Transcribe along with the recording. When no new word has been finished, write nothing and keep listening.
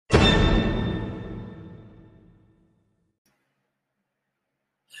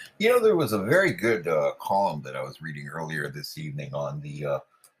There was a very good column that I was reading earlier this evening on the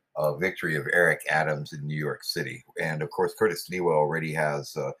victory of Eric Adams in New York City. And of course, Curtis Lewa already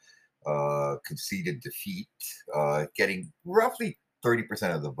has conceded defeat, getting roughly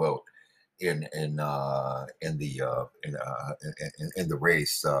 30% of the vote in the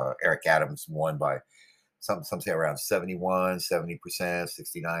race. Eric Adams won by some say around 71, 70%,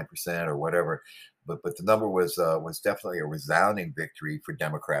 69% or whatever. But the number was definitely a resounding victory for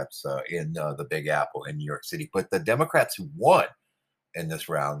Democrats in the Big Apple in New York City. But the Democrats who won in this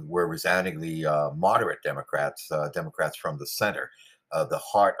round were resoundingly moderate Democrats, Democrats from the center, the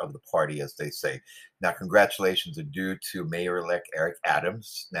heart of the party, as they say. Now, congratulations are due to Mayor-elect Eric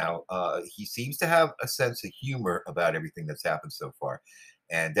Adams. Now, he seems to have a sense of humor about everything that's happened so far.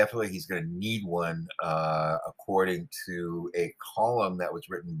 And definitely he's going to need one, according to a column that was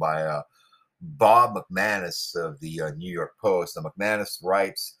written by Bob McManus of the New York Post. Now, McManus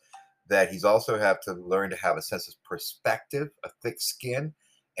writes that he's also have to learn to have a sense of perspective, a thick skin,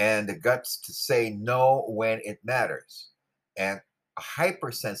 and the guts to say no when it matters, and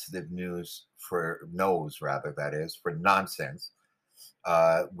hypersensitive news for nose rather that is for nonsense,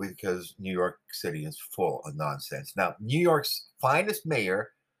 because New York City is full of nonsense. Now, New York's finest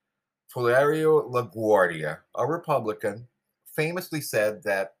mayor, Valerio LaGuardia, a Republican, famously said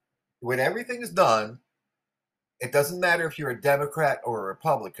that when everything is done, it doesn't matter if you're a Democrat or a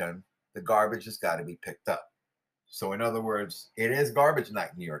Republican, the garbage has got to be picked up. So, in other words, it is garbage night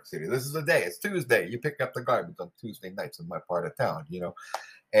in New York City. This is the day. It's Tuesday. You pick up the garbage on Tuesday nights in my part of town.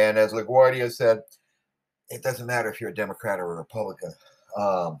 And as LaGuardia said, it doesn't matter if you're a Democrat or a Republican.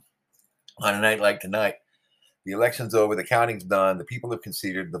 On a night like tonight, the election's over, the counting's done, the people have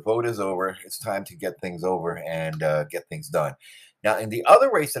conceded, the vote is over. It's time to get things over and get things done. Now, in the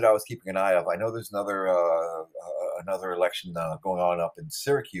other race that I was keeping an eye of, I know there's another election going on up in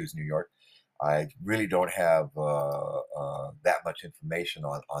Syracuse, New York. I really don't have that much information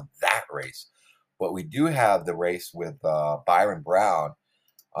on that race, but we do have the race with Byron Brown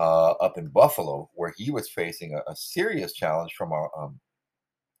up in Buffalo, where he was facing a serious challenge from a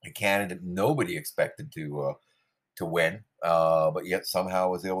candidate nobody expected to win, but yet somehow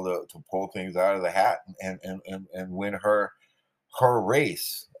was able to pull things out of the hat and win her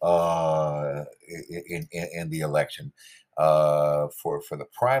race in the election, for the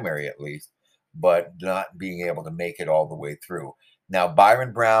primary at least, but not being able to make it all the way through. Now,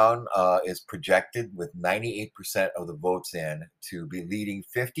 Byron Brown is projected with 98% of the votes in to be leading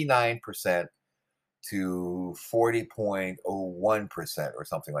 59% to 40.01% or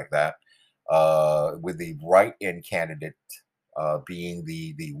something like that, with the write-in candidate being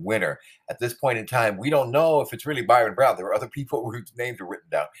the winner. At this point in time, we don't know if it's really Byron Brown. There are other people whose names are written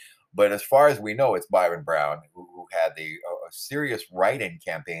down. But as far as we know, it's Byron Brown who had a serious write-in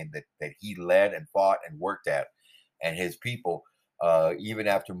campaign that he led and fought and worked at, and his people, even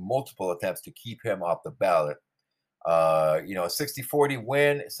after multiple attempts to keep him off the ballot. A 60-40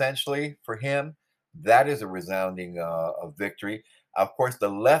 win essentially for him. That is a resounding victory. Of course, the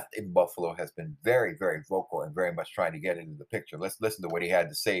left in Buffalo has been very, very vocal and very much trying to get into the picture. Let's listen to what he had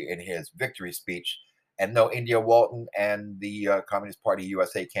to say in his victory speech. And no, India Walton and the Communist Party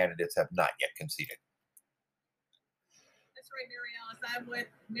USA candidates have not yet conceded. That's right, Mary Alice. I'm with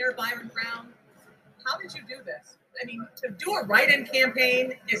Mayor Byron Brown. How did you do this? I mean, to do a write-in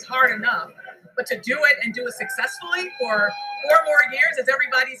campaign is hard enough, but to do it and do it successfully for 4 more years, as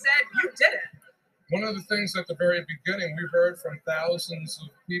everybody said, you did it. One of the things at the very beginning, we heard from thousands of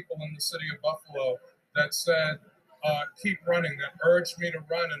people in the city of Buffalo that said, keep running, that urged me to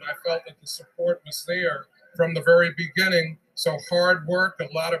run. And I felt that the support was there from the very beginning. So hard work, a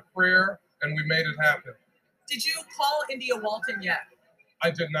lot of prayer, and we made it happen. Did you call India Walton yet?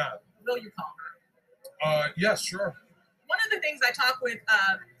 I did not. Will you call her? Yes, sure. One of the things I talked with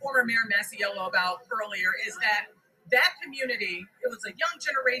former Mayor Masiello about earlier is that community, it was a young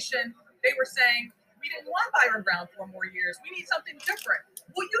generation. They were saying, we didn't want Byron Brown 4 more years. We need something different.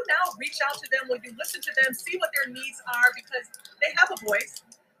 Will you now reach out to them? Will you listen to them, see what their needs are? Because they have a voice.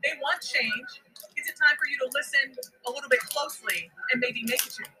 They want change. Is it time for you to listen a little bit closely and maybe make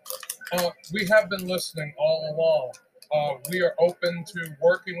a change? We have been listening all along. We are open to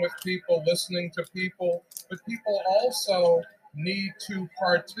working with people, listening to people, but people also need to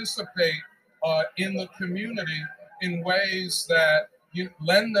participate in the community in ways that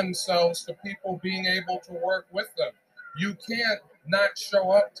lend themselves to people being able to work with them. You can't not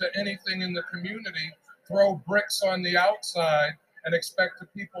show up to anything in the community, throw bricks on the outside, and expect the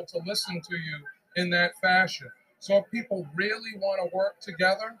people to listen to you in that fashion. So if people really want to work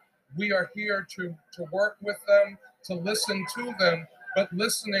together, we are here to work with them, to listen to them, but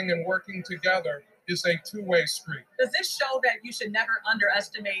listening and working together is a two-way street. Does this show that you should never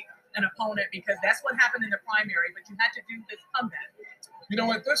underestimate an opponent, because that's what happened in the primary, but you had to do this comeback? You know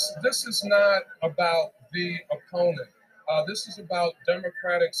what? This is not about the opponent. This is about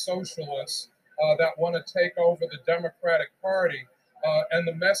democratic socialists that want to take over the Democratic Party. And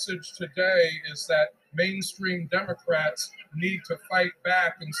the message today is that mainstream Democrats need to fight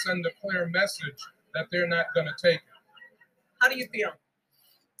back and send a clear message that they're not going to take it. How do you feel?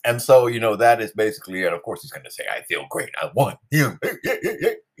 And so, that is basically it. Of course, he's going to say, I feel great. I won.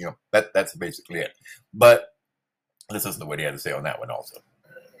 That's basically it. But let's listen to what he had to say on that one also.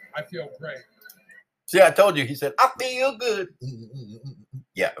 I feel great. See, I told you. He said, I feel good.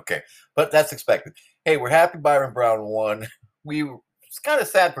 Yeah, okay. But that's expected. Hey, we're happy Byron Brown won. It's kind of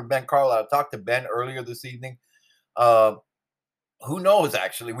sad for Ben Carlisle. I talked to Ben earlier this evening. Who knows,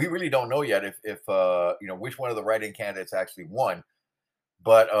 actually? We really don't know yet if which one of the write-in candidates actually won.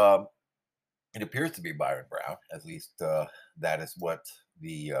 But it appears to be Byron Brown. At least that is what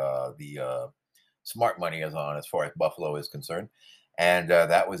the smart money is on as far as Buffalo is concerned. And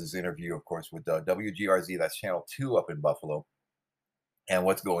that was his interview, of course, with WGRZ. That's Channel 2 up in Buffalo. And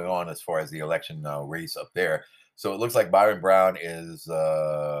what's going on as far as the election race up there. So it looks like Byron Brown is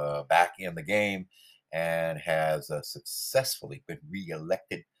back in the game and has successfully been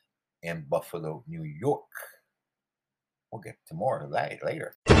reelected in Buffalo, New York. We'll get to more of that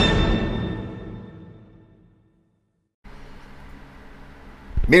later.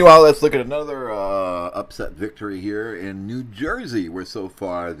 Meanwhile, let's look at another upset victory here in New Jersey, where so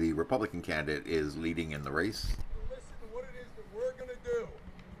far the Republican candidate is leading in the race. Listen to what it is that we're going to do.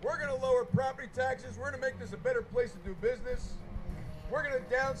 We're going to lower property taxes. We're going to make this a better place to do business. We're going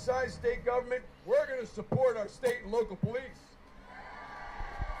to downsize state government. We're going to support our state and local police.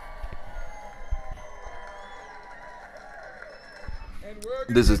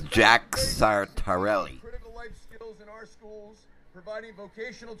 This is Jack Sartarelli. Critical life skills in our schools, providing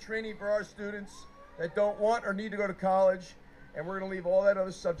vocational training for our students that don't want or need to go to college. And we're going to leave all that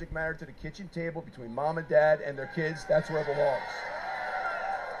other subject matter to the kitchen table between mom and dad and their kids. That's where it belongs.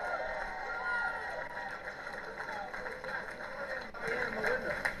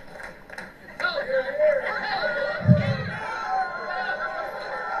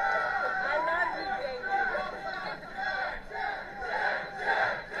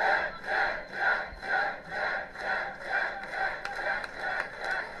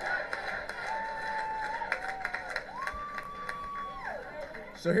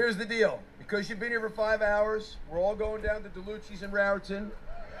 So here's the deal. Because you've been here for 5 hours, we're all going down to DeLucci's in Raritan.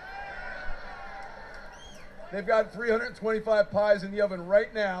 They've got 325 pies in the oven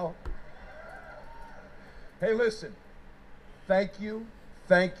right now. Hey, listen. Thank you,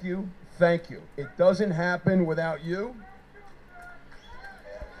 thank you, thank you. It doesn't happen without you.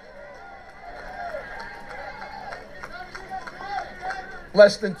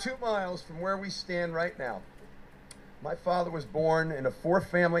 Less than 2 miles from where we stand right now, my father was born in a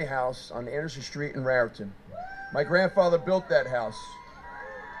 4-family house on Anderson Street in Raritan. My grandfather built that house.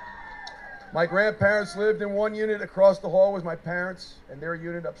 My grandparents lived in one unit. Across the hall was my parents, and their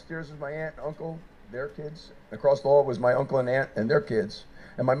unit upstairs was my aunt and uncle, their kids. Across the hall was my uncle and aunt and their kids.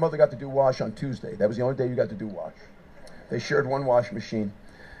 And my mother got to do wash on Tuesday. That was the only day you got to do wash. They shared one wash machine.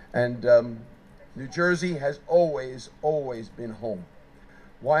 And New Jersey has always, always been home.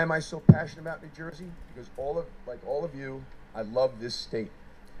 Why am I so passionate about New Jersey? Because like all of you, I love this state.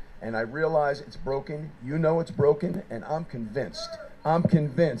 And I realize it's broken. You know it's broken, and I'm convinced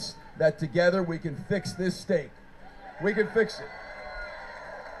that together we can fix this state. We can fix it.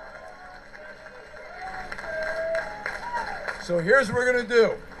 So here's what we're going to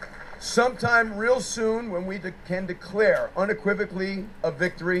do. Sometime real soon, when we can declare unequivocally a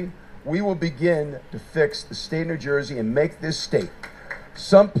victory, we will begin to fix the state of New Jersey and make this state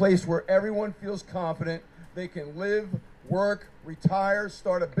someplace where everyone feels confident they can live, work, retire,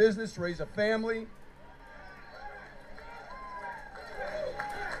 start a business, raise a family.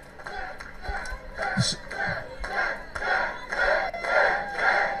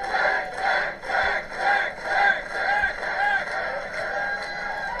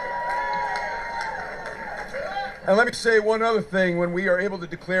 And let me say one other thing when we are able to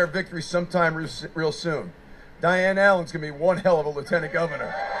declare victory sometime real soon. Diane Allen's going to be one hell of a lieutenant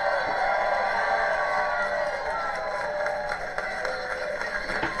governor.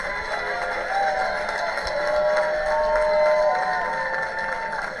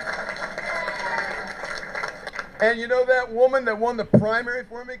 And you know that woman that won the primary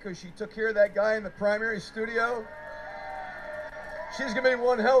for me because she took care of that guy in the primary studio? She's going to be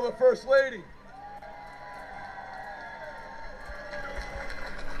one hell of a first lady.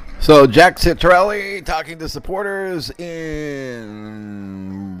 So Jack Citrelli talking to supporters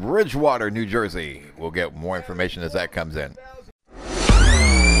in Bridgewater, New Jersey. We'll get more information as that comes in.